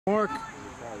Mark.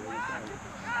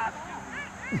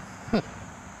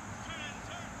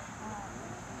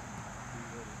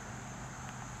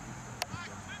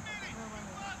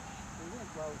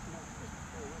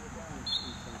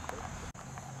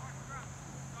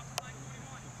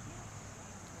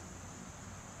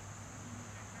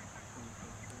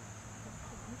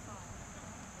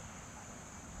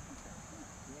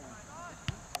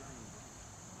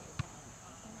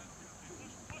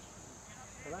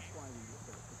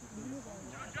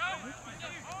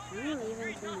 We're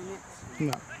leaving 2 minutes.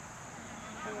 No.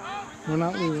 We're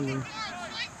not leaving them.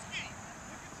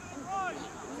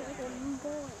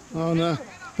 Oh no.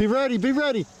 Be ready, be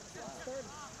ready.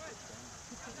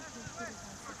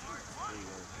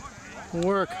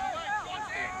 Work.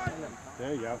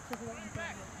 There you go.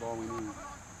 Ball we need.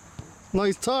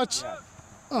 Nice touch.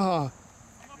 Yeah.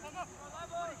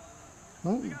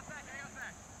 Oh.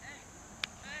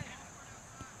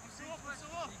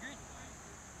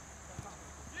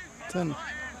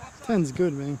 10's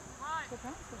good, man.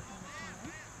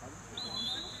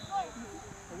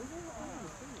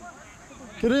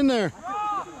 Get in there.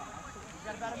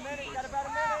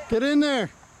 Get in there.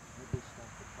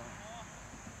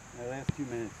 The last 2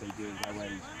 minutes they do, that way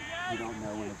you don't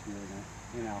know when it's really going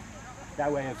to, you know.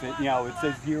 That way if it, you know, it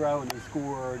says 0 and they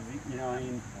score, you know, I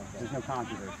mean, there's no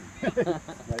controversy. Right?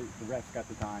 The ref's got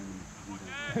the time.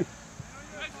 And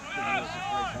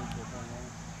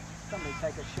Somebody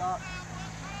take a shot.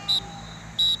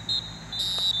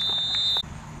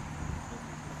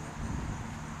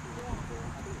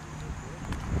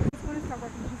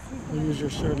 We'll use your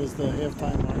shirt as the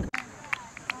halftime mark.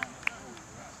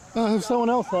 If someone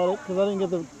else had it, because I didn't get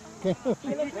the game. Why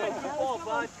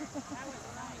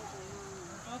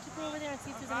don't you go over there and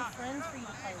see if there's any friends for you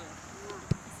to play with?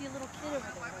 I see a little kid over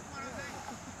there.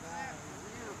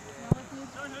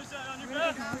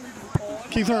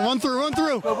 Keep throwing, run through, run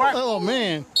through. Oh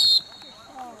man.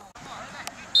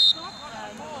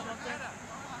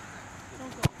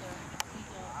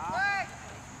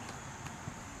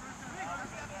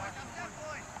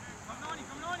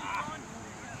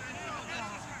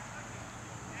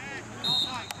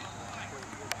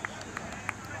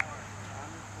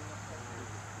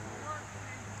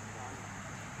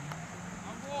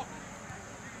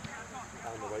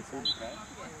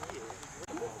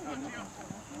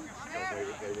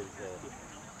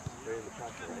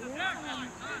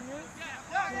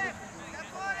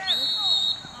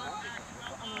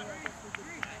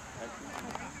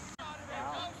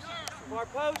 Far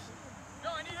post. Go,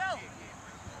 I need help.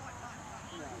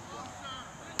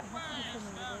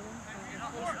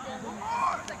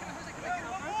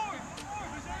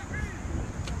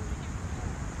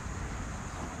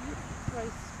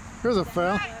 Here's a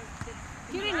foul.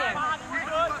 Get in there.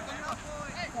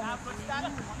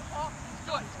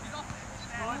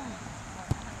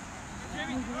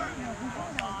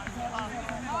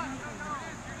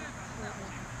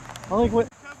 I think what.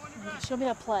 Show me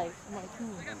that play for my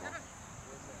team.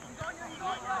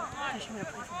 Show me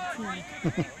that play for my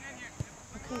team.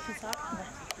 Okay, if it's not,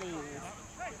 please.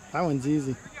 That one's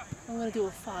easy. I'm gonna do a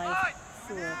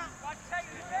 5-4-1.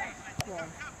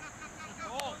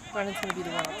 Brennan's gonna be the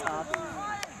one on top.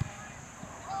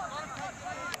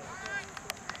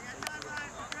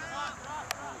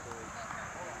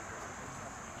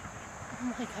 Oh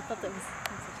my god, I thought that was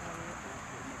such a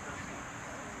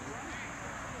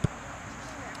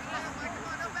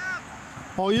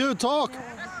Oh, you talk.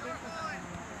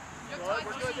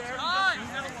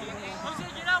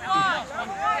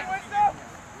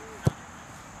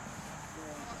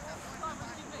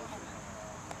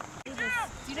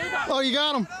 Oh, you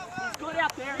got him. He's good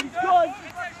out there. He's good.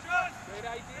 Great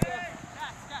idea.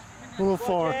 A little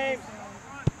far.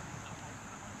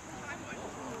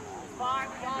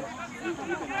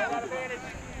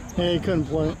 Yeah, he couldn't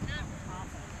play it.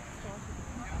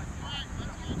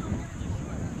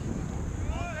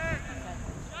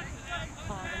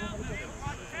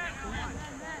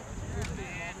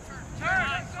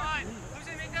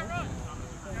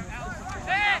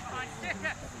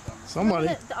 Somebody.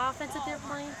 The offense that they're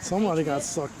playing? Somebody got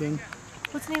sucked in.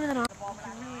 What's the name of the offense?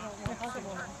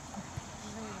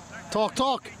 Talk,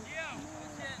 talk.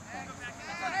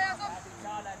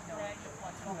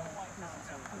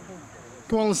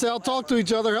 Come on, let's all talk to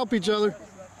each other, help each other.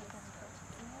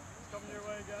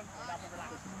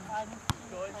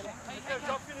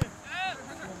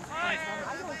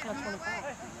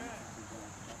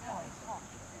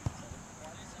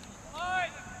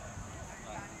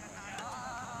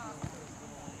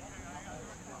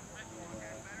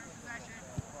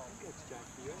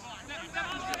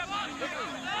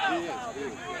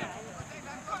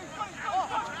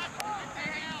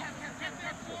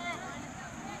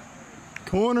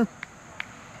 Corner.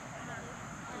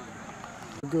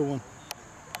 A good one.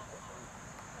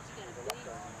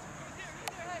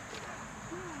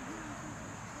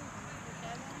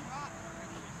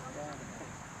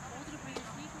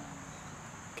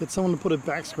 Get someone to put a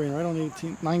back screen right on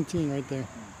 18, 19 right there.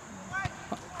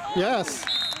 Yes.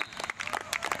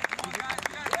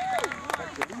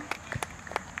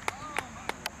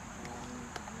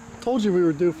 Told you we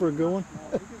were due for a good one.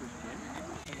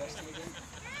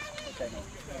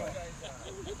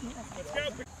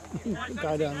 Good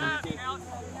guy down there.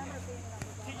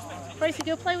 Bryce,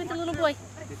 go play with the little boy.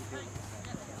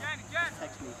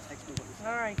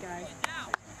 All right, guys.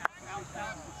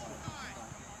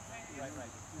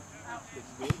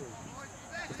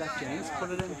 Is that James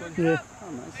put it in? Yeah.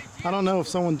 Oh, nice. I don't know if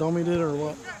someone dummied it or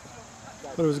what.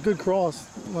 But it was a good cross.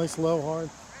 Nice low, hard.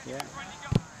 Yeah.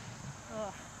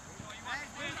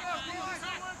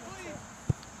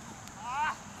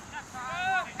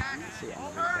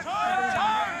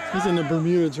 He's in the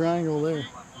Bermuda Triangle there.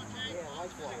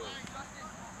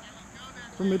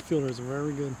 Their midfielders are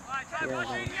very good. Yeah,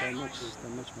 they're much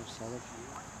more solid.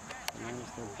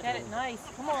 Get it nice.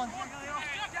 Come on.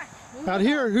 Out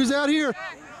here. Who's out here?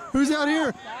 Who's out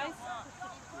here? Guys.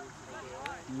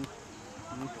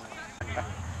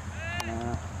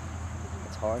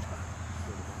 It's hard.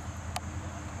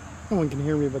 No one can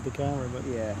hear me but the camera. But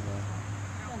Yeah.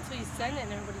 Until you send it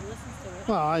and everybody listens to it.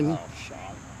 well,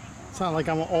 it's not like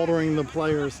I'm altering the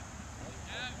players.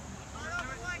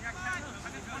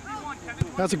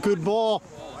 That's a good ball.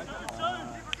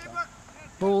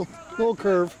 Little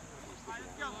curve.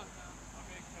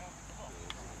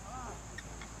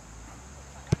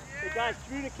 Hey guys,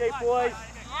 communicate, boys.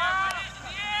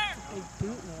 Big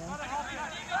boot, man.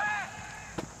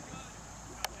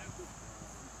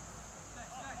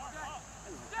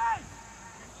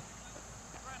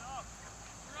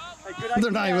 Hey, good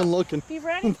They're not idea. even looking. Be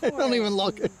ready for They don't it. even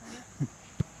look. He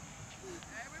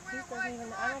doesn't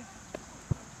even, I don't,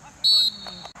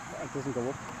 It doesn't go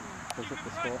up. Goes up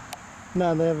the score.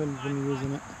 No, they haven't been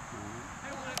using it.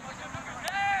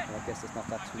 Well, I guess it's not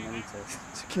that too many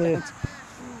to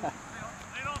Yeah.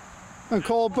 I'll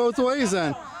call it both ways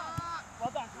then.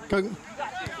 Go.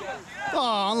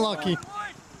 Oh, unlucky.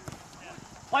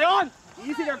 Play on.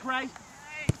 Easy there, Gray.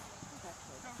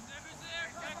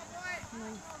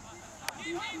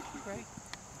 Greg.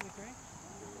 You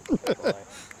Greg?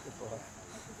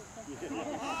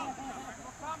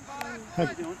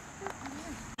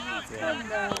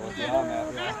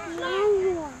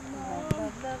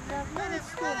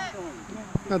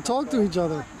 Now talk to each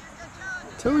other.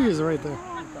 Two of yous right there.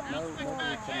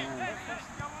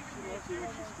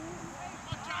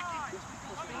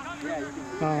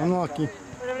 Oh, unlucky.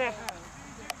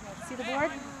 See the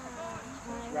board?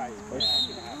 Right.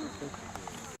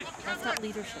 That's not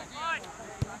leadership.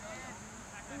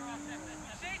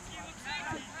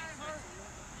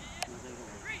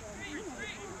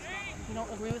 You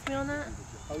don't agree with me on that?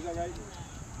 Oh, is that right?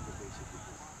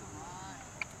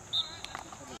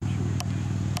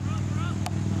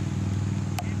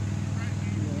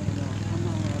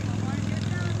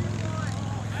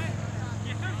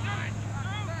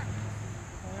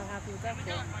 I'm not happy with that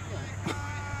call.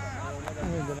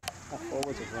 Our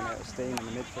forwards have run out of steam in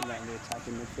the midfield, and the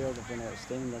attacking midfield have run out of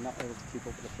steam. They're not able to keep up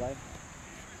with the play.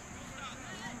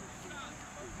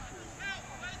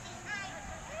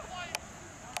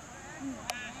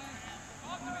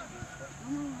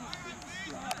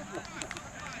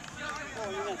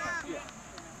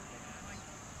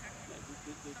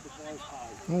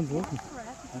 No one's looking.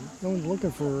 No one's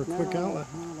looking for a quick outlet.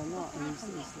 No, they're not. And it's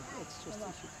just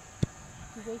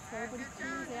You wait for everybody to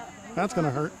clear out. That's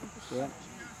gonna hurt. yeah.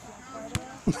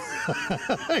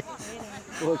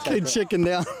 Kid chicken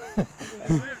down. Stays up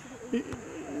there.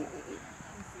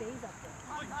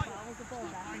 Follows the ball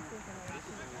back and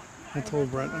forth. I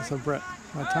told Brett, I said, Brett,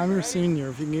 by the time you're a senior,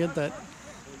 if you can get that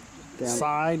Down.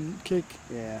 side kick,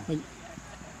 Yeah.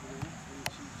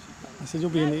 I said, you'll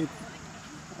be in the.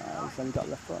 He's only got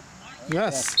left foot.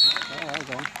 Yes. Oh, well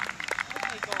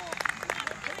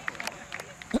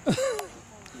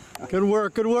done. Good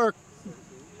work, good work. Good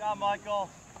job, Michael.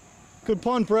 Good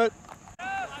punt, Brett.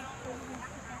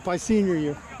 By senior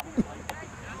year.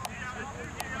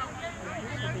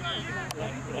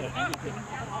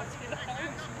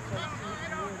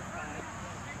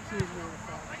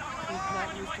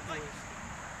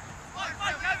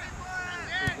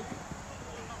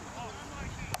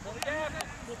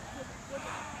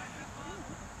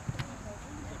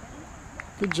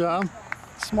 Good job.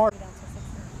 Smart.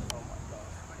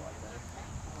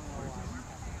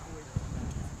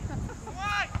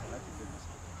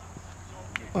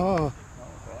 Oh,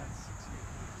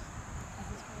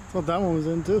 Thought that one was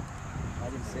in too. I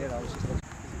didn't see it. I was just looking.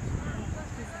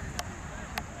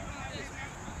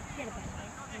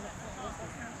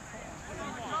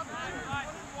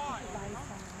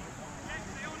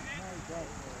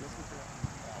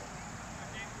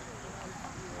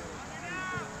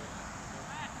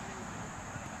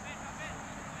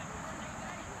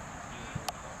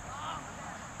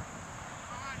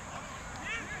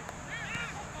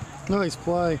 Nice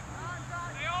play.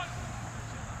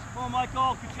 Come on,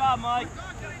 Michael. Good job, Mike.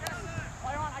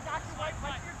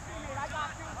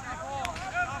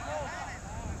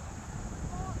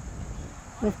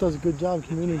 Ref does a good job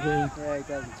communicating. Yeah, he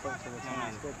does. He talks all the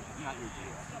time. It's good. Not your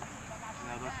deal.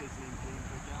 Now, those kids in James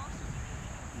right now.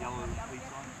 Yellow cleats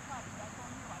on.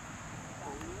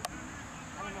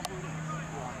 I don't know who it is.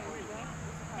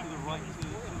 To the right, to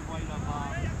the right of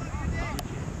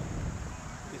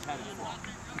his head is blocked.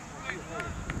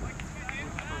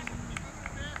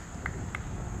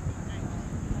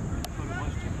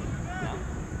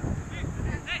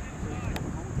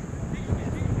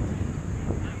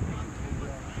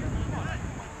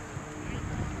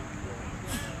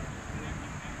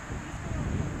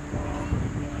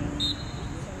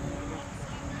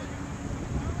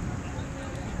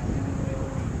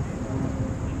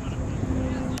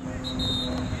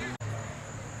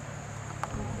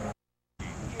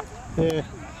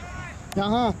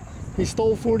 Yeah. He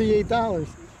stole $48.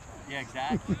 Yeah,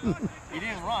 exactly. He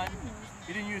didn't run.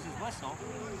 He didn't use his whistle.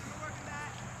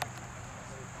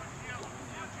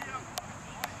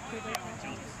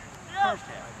 First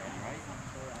half, right?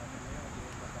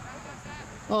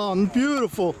 Oh,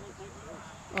 beautiful.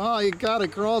 Oh, you gotta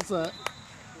cross that.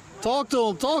 Talk to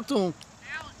him, talk to him.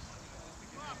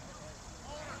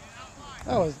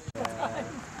 That was.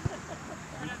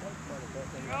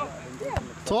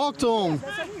 Talk to him.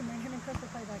 That's what you bring him and Chris to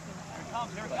play back there.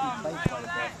 Here it comes.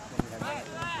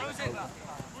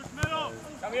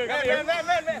 Come here, come here.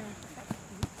 Man.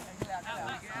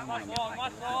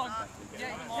 Watch long.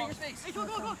 Yeah, take your space. Hey, go.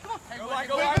 Come on. Hey,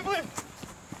 Go on.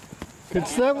 Good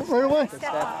step right away.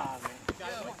 Drop.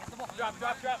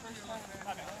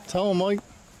 Tell him, Mike.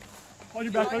 Hold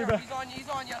your back. He's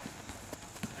on you.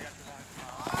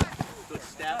 Good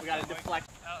step. We got to deflect.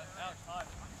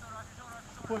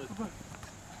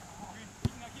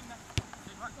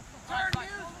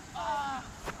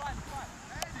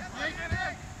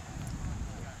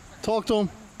 Talk to him.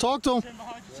 Talk to him.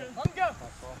 Let him go.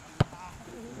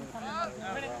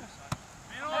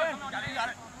 Got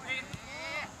it.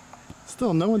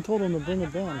 Still, no one told him to bring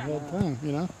it down. He had time,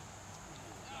 you know?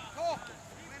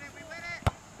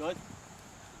 Good.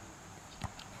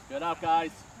 Good up,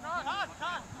 guys.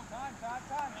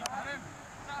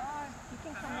 You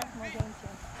can come back more games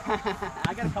here.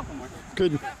 I got a couple more.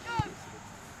 Good.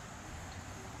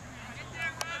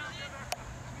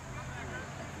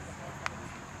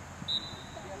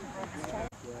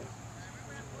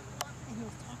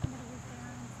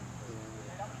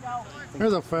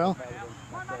 There's a foul.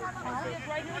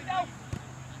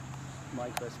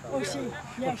 Mike was Oh, she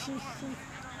got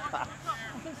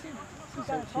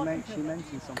a talking to she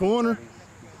mentioned something. Corner.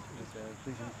 His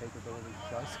vision capability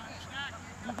twice.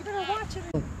 You better watch it.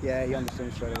 Yeah, he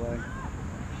understood straight away.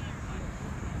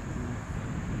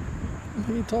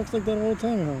 He talks like that all the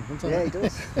time at home. That's all Yeah, right. he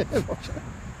does.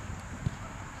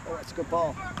 Oh, it's a good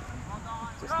ball.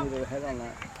 Just needed a head on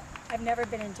that. I've never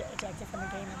been ejected from a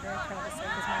game. I'm very proud to say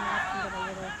because my mouth can get a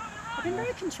little. I've been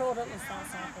very controlled at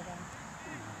lacrosse after them.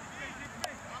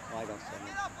 Well, I don't say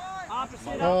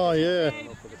Opposite. Oh, yeah.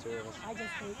 no for the two of us. I just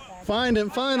hate that. Find him,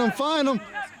 find him, find him.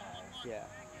 Yeah.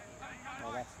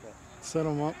 Well, that's the Set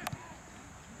him up.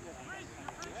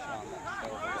 Sean.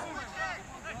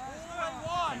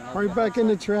 That's Right back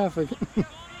into traffic.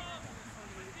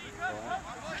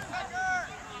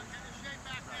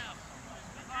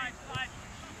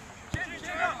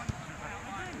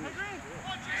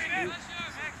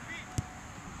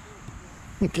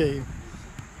 Okay.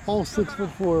 All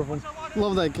 6'4" of them.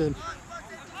 Love that kid.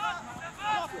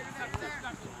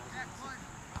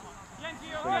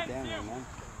 Bring it down there, man.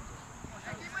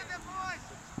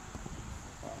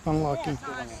 Unlucky.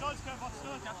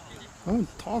 I'm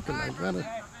talking like that.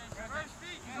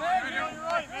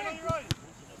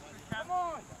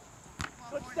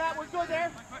 Good stat. We're good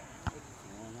there. Yeah,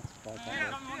 that's 5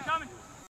 times. Coming.